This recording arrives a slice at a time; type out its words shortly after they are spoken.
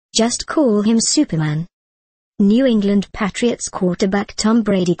Just call him Superman. New England Patriots quarterback Tom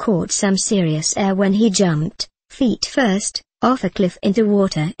Brady caught some serious air when he jumped, feet first, off a cliff into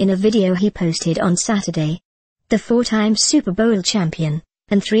water in a video he posted on Saturday. The four-time Super Bowl champion,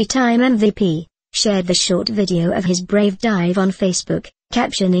 and three-time MVP, shared the short video of his brave dive on Facebook,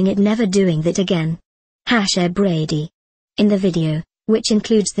 captioning it "Never doing that again." #Brady. In the video, which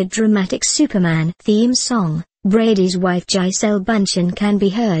includes the dramatic Superman theme song, Brady's wife Gisele Bündchen can be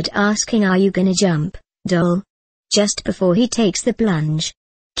heard asking, "Are you gonna jump, doll?" just before he takes the plunge.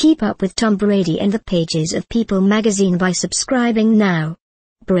 Keep up with Tom Brady and the pages of People magazine by subscribing now.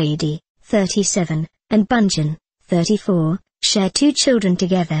 Brady, 37, and Bündchen, 34, share two children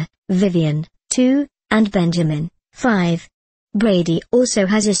together, Vivian, 2, and Benjamin, 5. Brady also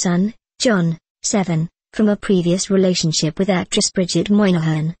has a son, John, 7, from a previous relationship with actress Bridget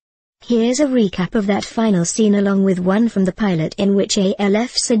Moynahan. Here's a recap of that final scene along with one from the pilot in which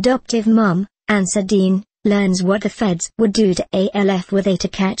ALF's adoptive mom, Ansa Dean, learns what the feds would do to ALF were they to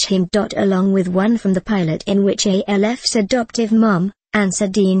catch him. Along with one from the pilot in which ALF's adoptive mom,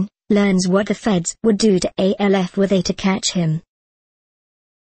 Ansa Dean, learns what the feds would do to ALF were they to catch him.